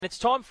It's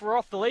time for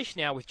Off the Leash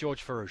now with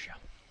George Ferrugia,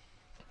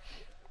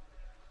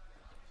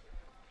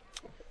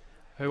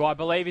 who I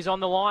believe is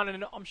on the line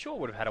and I'm sure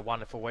would have had a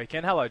wonderful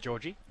weekend. Hello,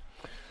 Georgie.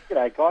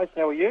 G'day, guys.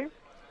 How are you?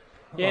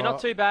 Yeah, not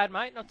too bad,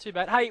 mate. Not too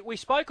bad. Hey, we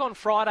spoke on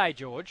Friday,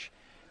 George,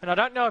 and I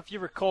don't know if you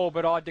recall,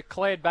 but I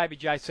declared Baby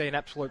JC an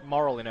absolute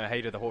moral in her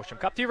heat of the Horsham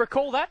Cup. Do you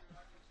recall that?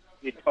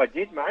 I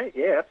did, mate.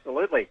 Yeah,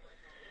 absolutely.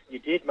 You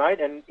did, mate.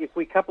 And if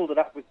we coupled it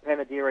up with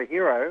Panadira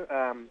Hero,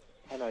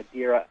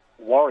 Panadira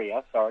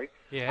Warrior, sorry,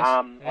 yes.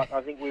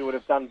 I think we would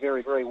have done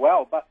very, very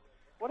well. But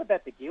what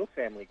about the Gill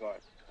family,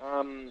 guys?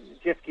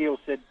 Jeff Gill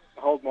said,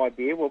 hold my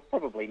beer. Well,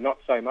 probably not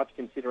so much,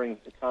 considering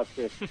it's hard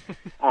to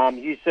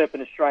usurp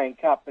an Australian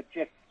Cup. But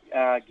Jeff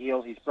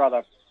Gill, his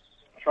brother,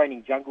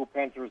 training Jungle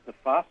Panther as the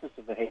fastest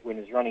of the heat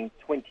winners, running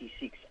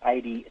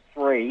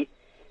 26.83.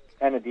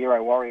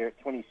 Panadiro Warrior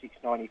at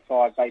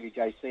 26.95. Baby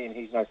JC, and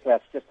he's no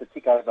slouch, just a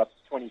tick over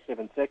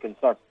 27 seconds.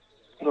 So,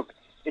 look,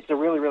 it's a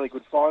really, really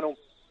good final.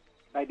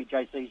 Baby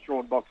JC's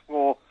drawn box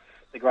 4,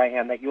 the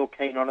greyhound that you're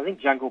keen on. I think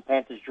Jungle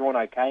Panther's drawn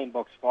okay in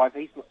box 5.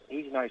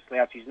 He's no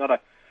slouch. He's not a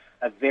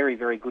very,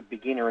 very good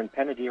beginner. And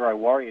Panadiro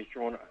Warrior's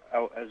drawn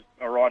all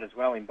right as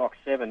well in box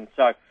 7.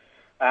 So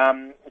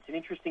it's an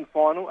interesting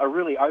final, a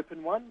really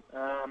open one.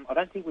 I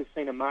don't think we've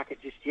seen a market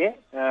just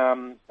yet.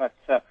 But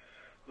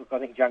look, I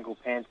think Jungle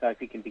Panther, if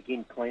he can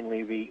begin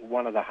cleanly, will be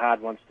one of the hard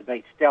ones to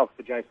beat. Stealth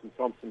for Jason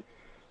Thompson,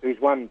 who's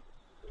won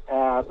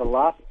the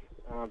last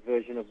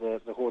version of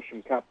the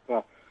Horsham Cup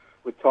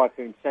with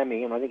Typhoon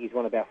Sammy, and I think he's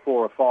won about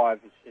 4 or 5,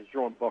 has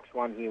drawn box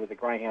 1 here with the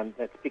greyhound.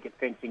 That's picket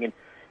fencing, and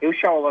he'll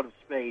show a lot of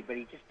speed, but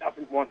he just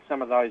doesn't want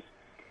some of those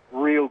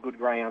real good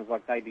greyhounds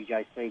like Baby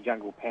JC,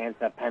 Jungle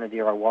Panther,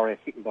 Panadiro Warrior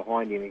sitting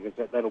behind him,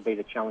 because that'll be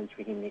the challenge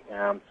for him.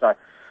 So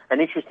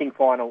an interesting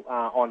final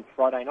on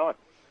Friday night.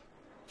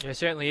 Yeah,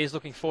 certainly is.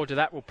 Looking forward to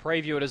that. We'll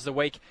preview it as the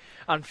week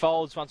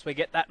unfolds once we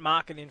get that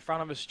market in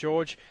front of us,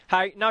 George.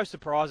 Hey, no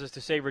surprises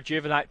to see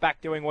Rejuvenate back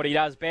doing what he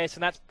does best,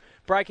 and that's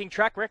breaking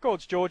track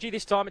records, Georgie,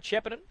 this time at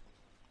Shepparton.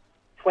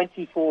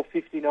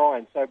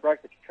 24.59, so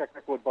broke the track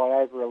record by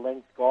over a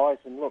length, guys.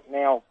 And look,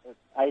 now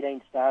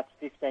 18 starts,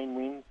 15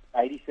 wins,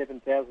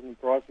 87,000 in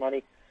prize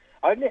money.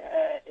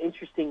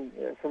 Interesting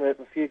from a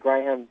few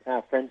greyhound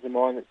friends of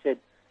mine that said,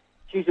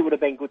 geez, it would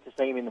have been good to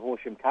see him in the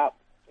Horsham Cup.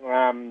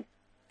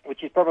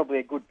 Which is probably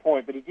a good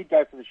point, but he did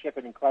go for the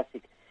Shepparton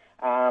Classic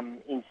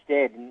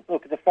instead. And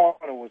look, the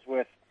final was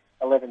worth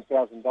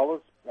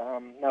 $11,000,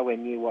 nowhere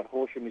near what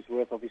Horsham is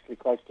worth, obviously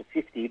close to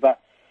 50.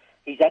 But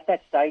he's at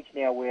that stage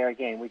now where,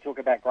 again, we talk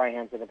about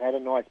greyhounds that have had a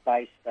nice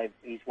base.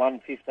 He's won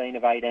 15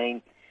 of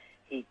 18.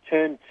 He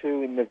turned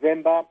 2 in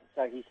November,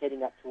 so he's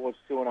heading up towards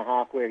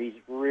 2.5, where he's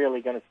really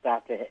going to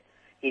start to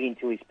hit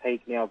into his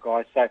peak now,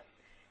 guys. So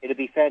it'll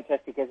be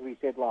fantastic, as we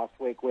said last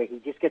week, where he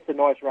just gets a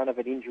nice run of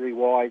it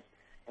injury-wise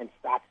and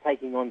starts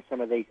taking on some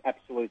of these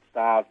absolute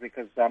stars,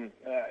 because,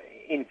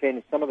 in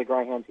fairness, some of the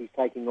greyhounds he's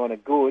taking on are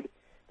good,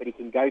 but he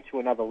can go to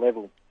another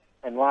level.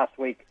 And last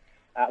week,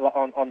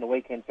 on the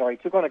weekend, he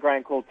took on a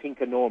greyhound called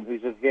Tinker Norm,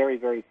 who's a very,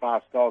 very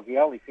fast dog. He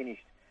only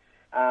finished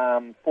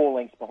 4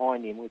 lengths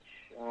behind him, which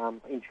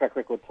in track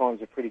record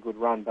time's a pretty good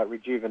run, but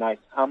Rejuvenate,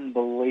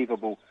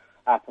 unbelievable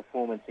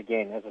performance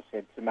again, as I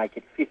said, to make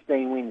it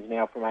 15 wins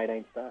now from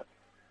 18 starts.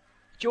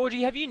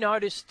 Georgie, have you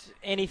noticed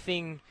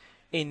anything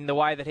in the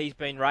way that he's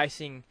been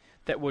racing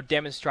that would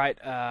demonstrate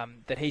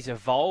that he's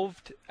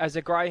evolved as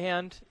a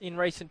greyhound in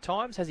recent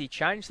times? Has he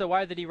changed the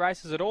way that he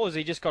races at all, or has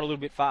he just got a little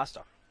bit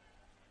faster?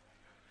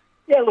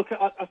 Yeah, look,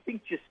 I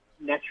think just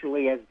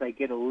naturally as they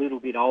get a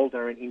little bit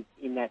older and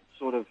in that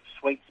sort of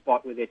sweet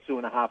spot where they're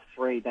 2.5,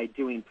 3, they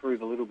do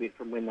improve a little bit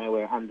from when they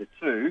were under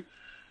 2.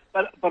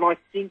 But I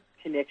think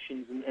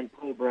Connections and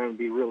Paul Brown would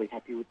be really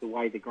happy with the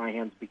way the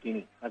greyhound's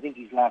beginning. I think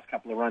his last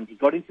couple of runs, he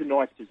got into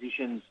nice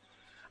positions,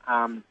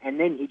 and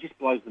then he just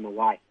blows them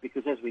away,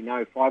 because as we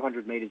know,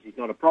 500 metres is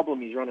not a problem.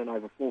 He's running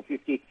over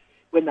 450.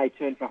 When they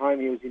turned for home,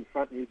 he was in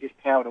front and he just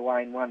powered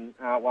away and won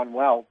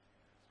well.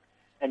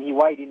 And he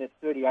weighed in at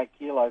 38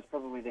 kilos,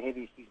 probably the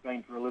heaviest he's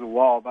been for a little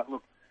while. But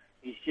look,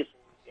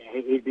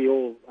 he'd be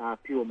all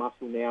pure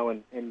muscle now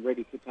and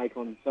ready to take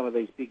on some of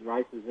these big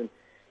races. And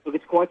look,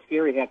 it's quite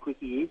scary how quick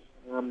he is.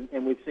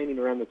 And we've seen him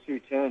around the 2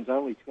 turns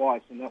only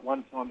twice, and that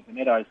one time at the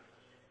Meadows,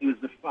 he was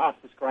the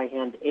fastest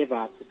greyhound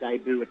ever to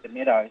debut at the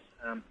Meadows,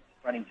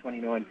 running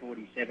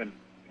 29.47.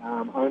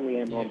 Only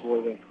Amlon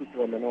Boy went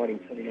quicker on the night in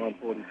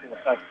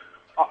 29.44. So,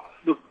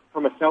 look,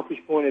 from a selfish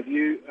point of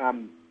view,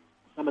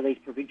 some of these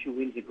provincial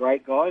wins are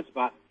great, guys,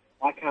 but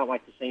I can't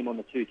wait to see him on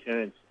the 2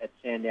 turns at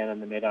Sandown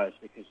and the Meadows,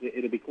 because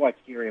it'll be quite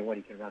scary on what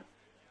he can run.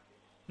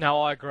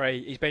 No, I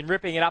agree. He's been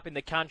ripping it up in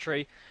the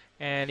country,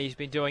 and he's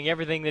been doing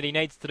everything that he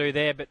needs to do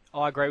there, but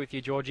I agree with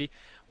you, Georgie.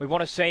 We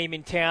want to see him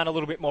in town a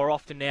little bit more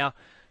often now,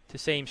 to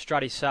see him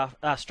strut his stuff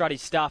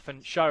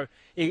and show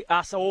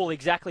us all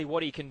exactly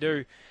what he can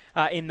do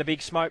in the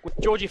big smoke.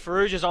 Georgie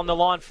Ferrugia's on the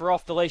line for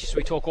Off the Leash as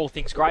we talk all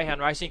things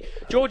greyhound racing.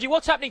 Georgie,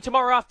 what's happening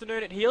tomorrow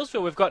afternoon at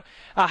Healesville? We've got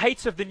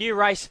heats of the new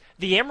race,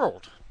 the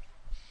Emerald.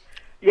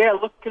 Yeah,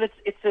 look,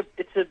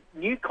 it's a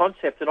new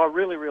concept, and I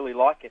really, really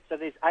like it. So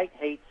there's 8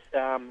 heats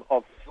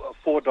of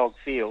 4 dog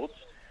fields.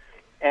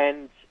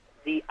 and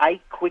the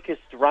 8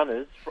 quickest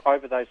runners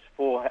over those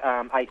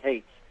 8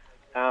 heats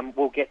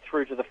will get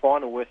through to the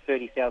final worth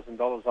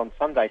 $30,000 on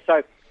Sunday.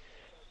 So,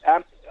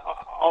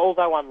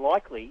 although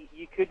unlikely,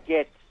 you could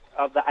get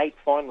the 8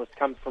 finalists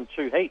come from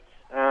 2 heats.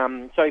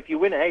 So if you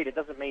win a heat, it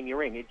doesn't mean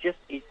you're in.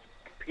 It's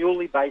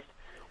purely based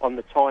on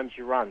the times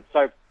you run.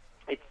 So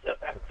it's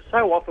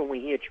so often we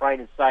hear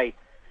trainers say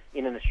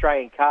in an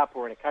Australian Cup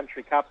or in a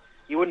country cup,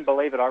 you wouldn't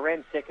believe it, I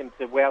ran second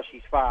to Wow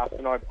She's Fast,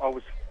 and I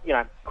was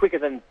quicker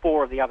than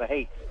 4 of the other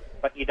heats,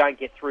 but you don't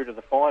get through to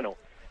the final.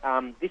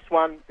 This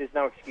one, there's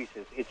no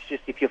excuses. It's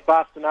just if you're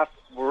fast enough,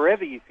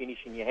 wherever you finish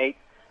in your heat,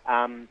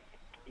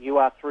 you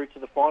are through to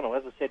the final.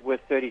 As I said,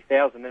 worth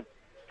 $30,000. And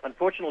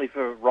unfortunately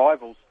for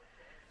rivals,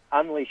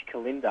 Unleashed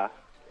Kalinda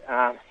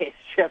is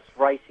just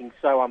racing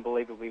so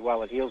unbelievably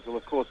well at Healesville.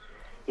 Of course,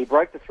 he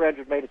broke the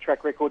 300-metre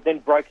track record, then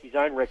broke his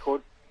own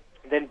record,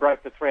 then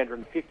broke the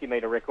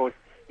 350-metre record.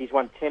 He's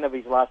won 10 of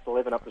his last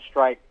 11 up the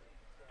straight,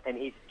 and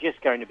he's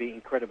just going to be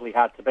incredibly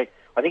hard to beat.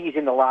 I think he's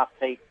in the last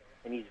heat,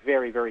 and he's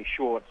very, very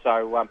short.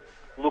 So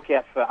look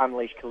out for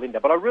Unleashed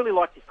Kalinda. But I really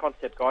like this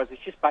concept, guys.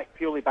 It's just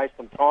purely based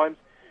on times,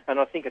 and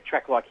I think a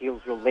track like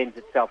Healesville lends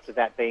itself to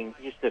that being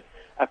just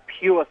a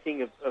pure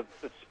thing of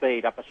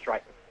speed up a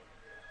straight.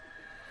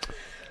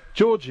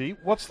 Georgie,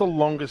 what's the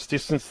longest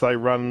distance they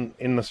run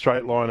in the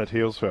straight line at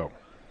Healesville?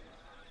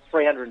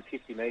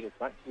 350 metres,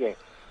 mate. Yeah.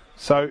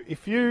 So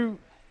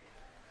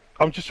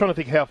I'm just trying to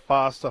think how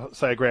fast,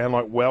 say, a greyhound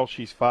like Well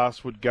She's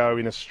Fast would go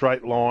in a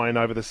straight line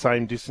over the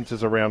same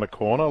distances around a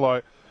corner.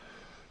 Like,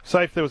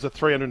 say if there was a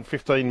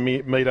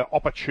 315-metre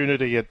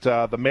opportunity at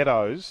the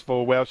Meadows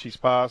for Well She's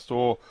Fast,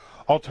 or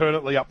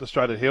alternately up the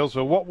straight at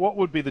Healesville, what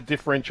would be the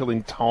differential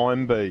in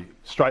time be,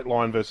 straight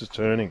line versus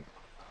turning?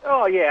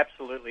 Oh, yeah,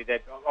 absolutely.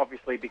 That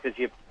obviously because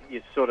you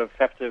sort of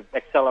have to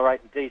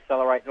accelerate and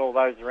decelerate and all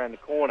those around the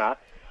corner.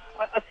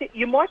 I think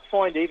you might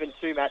find even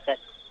too, Matt, that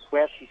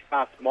Wow She's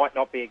Fast might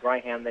not be a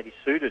greyhound that is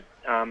suited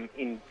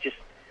in just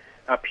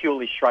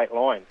purely straight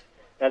lines.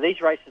 Now,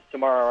 these races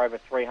tomorrow are over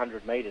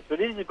 300 metres,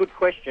 but it is a good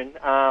question.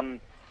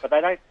 But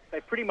they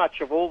pretty much,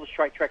 of all the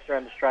straight tracks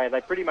around Australia, they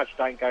pretty much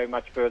don't go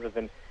much further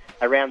than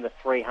around the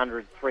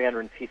 300,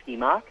 350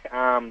 mark.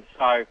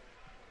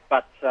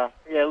 But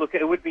look,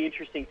 it would be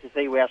interesting to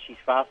see Wow She's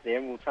Fast there,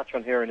 and we'll touch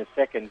on her in a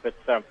second. But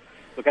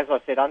look, as I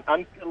said,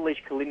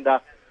 Unleashed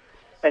Kalinda,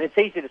 and it's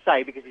easy to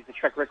say because he's the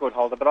track record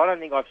holder, but I don't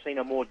think I've seen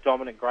a more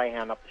dominant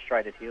greyhound up the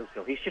straight at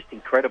Healesville. He's just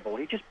incredible.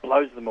 He just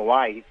blows them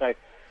away. So,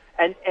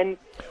 and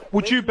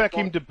would you back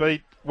him to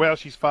beat Wow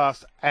She's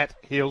Fast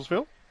at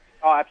Healesville?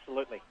 Oh,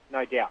 absolutely,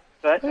 no doubt.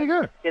 So there you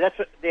go. Yeah,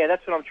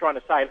 that's what I'm trying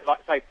to say. Like,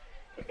 so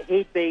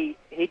he'd be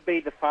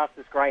the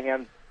fastest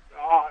greyhound.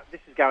 Oh, this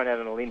is going out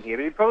on a limb here,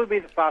 but he'd probably be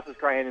the fastest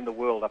greyhound in the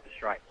world up the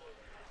straight.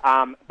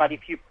 But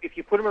if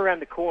you put him around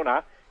the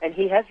corner, and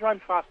he has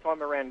run fast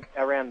time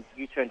around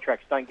U-turn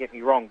tracks, don't get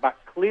me wrong, but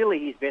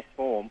clearly his best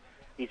form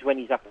is when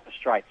he's up at the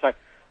straight. So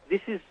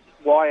this is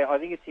why I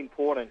think it's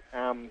important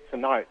to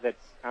note that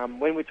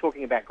when we're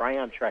talking about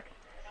greyhound tracks,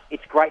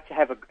 it's great to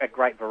have a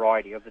great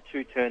variety of the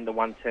 2-turn, the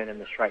 1-turn, and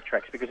the straight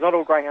tracks, because not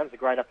all greyhounds are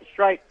great up the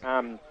straight.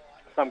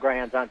 Some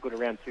greyhounds aren't good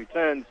around 2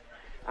 turns.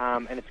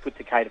 And it's good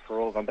to cater for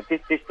all of them. But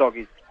this dog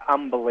is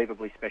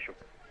unbelievably special.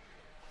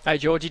 Hey,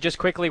 Georgie, just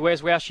quickly,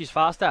 where's Wow She's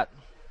Fast at?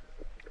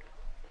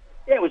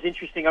 Yeah, it was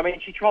interesting. I mean,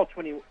 she trialled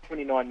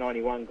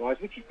 29.91, guys,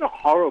 which is not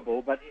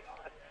horrible, but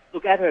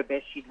look, at her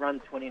best, she'd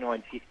run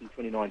 29.50,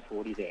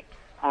 29.40 there.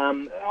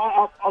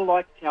 I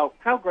like Cal.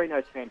 Cal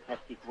Greeno's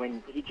fantastic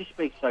when he just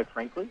speaks so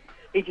frankly.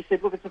 He just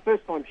said, look, it's the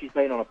first time she's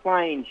been on a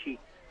plane.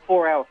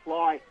 4-hour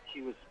flight.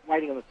 She was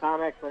waiting on the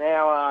tarmac for an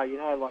hour.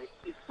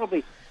 It's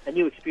probably a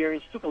new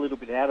experience. Took a little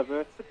bit out of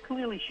her, but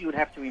clearly she would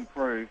have to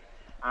improve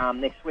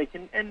next week,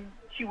 and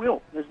she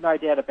will. There's no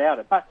doubt about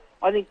it. But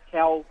I think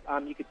Cal,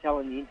 you could tell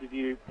in the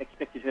interview,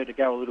 expected her to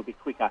go a little bit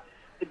quicker.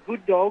 The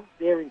good dogs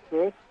there in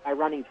Perth are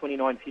running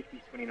 29.50s,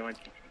 29.60s.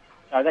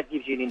 So that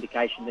gives you an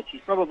indication that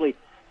she's probably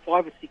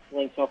 5 or 6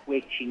 lengths off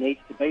where she needs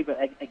to be.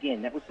 But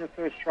again, that was her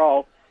first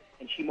trial,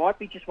 and she might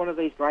be just one of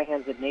these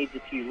greyhounds that needs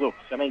a few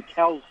looks. I mean,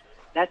 Cal's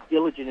that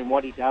diligent in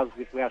what he does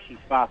with Wow She's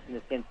Fast, in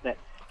the sense that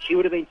she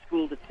would have been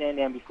schooled at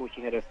Sandown before she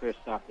had her first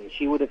start there.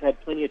 She would have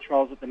had plenty of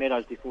trials at the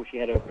Meadows before she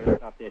had her first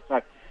start there.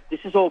 So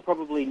this is all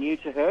probably new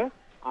to her.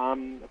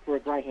 For a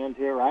greyhound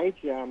her age,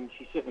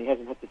 she certainly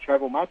hasn't had to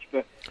travel much,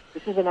 but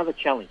this is another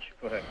challenge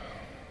for her.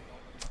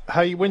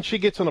 Hey, when she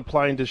gets on a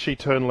plane, does she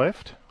turn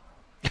left?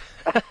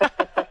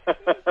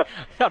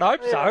 I'd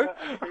hope so.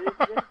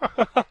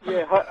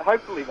 Yeah,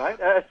 hopefully, mate.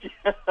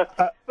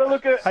 But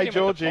look, hey,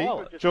 Georgie.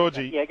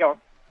 Yeah, go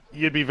on.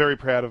 You'd be very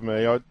proud of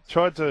me. I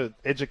tried to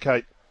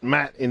educate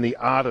Matt in the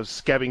art of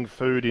scabbing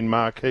food in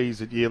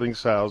marquees at yearling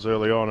sales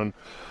early on, and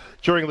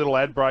during little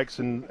ad breaks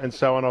and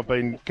so on, I've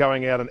been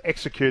going out and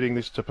executing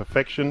this to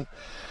perfection.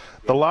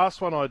 The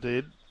last one I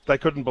did, they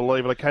couldn't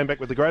believe it. I came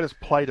back with the greatest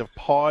plate of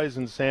pies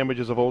and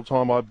sandwiches of all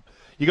time.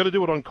 You got to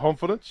do it on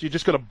confidence. You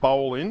just got to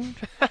bowl in.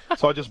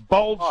 So I just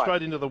bowled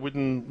straight into the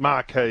wooden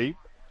marquee,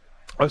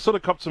 I sort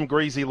of copped some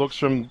greasy looks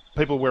from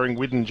people wearing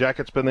Widden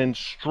jackets, but then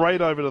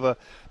straight over to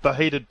the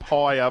heated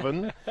pie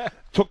oven,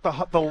 took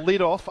the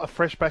lid off a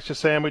fresh batch of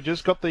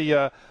sandwiches, got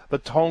the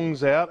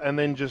tongs out, and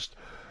then just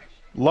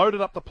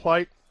loaded up the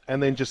plate,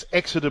 and then just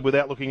exited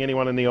without looking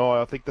anyone in the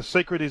eye. I think the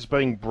secret is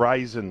being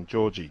brazen,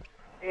 Georgie.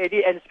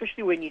 And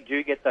especially when you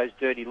do get those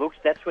dirty looks,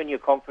 that's when your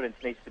confidence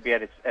needs to be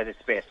at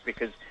its best,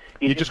 because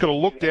you just got to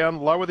look down,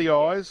 lower the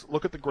eyes,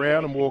 look at the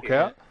ground, and walk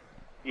out.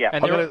 Yeah,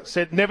 And I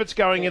said Nevitt's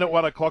going in at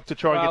 1 o'clock to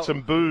try and get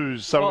some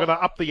booze, so we're going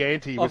to up the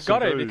ante with some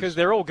booze. I've got to, because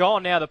they're all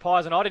gone now, the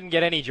pies, and I didn't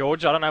get any,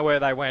 George. I don't know where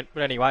they went,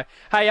 but anyway.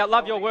 Hey, I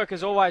love your work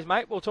as always,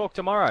 mate. We'll talk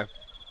tomorrow.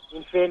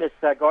 In fairness,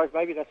 guys,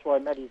 maybe that's why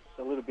Matty's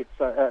a little bit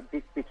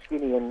bit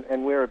skinny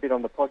and we're a bit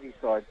on the podgy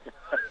side.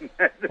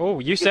 Oh,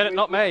 you said it,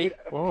 not me.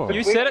 Oh.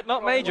 You said it,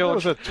 not me,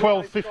 George. That was a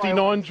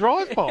 12:59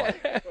 drive-by.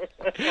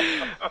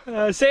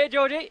 See you,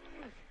 Georgie.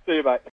 See you, mate.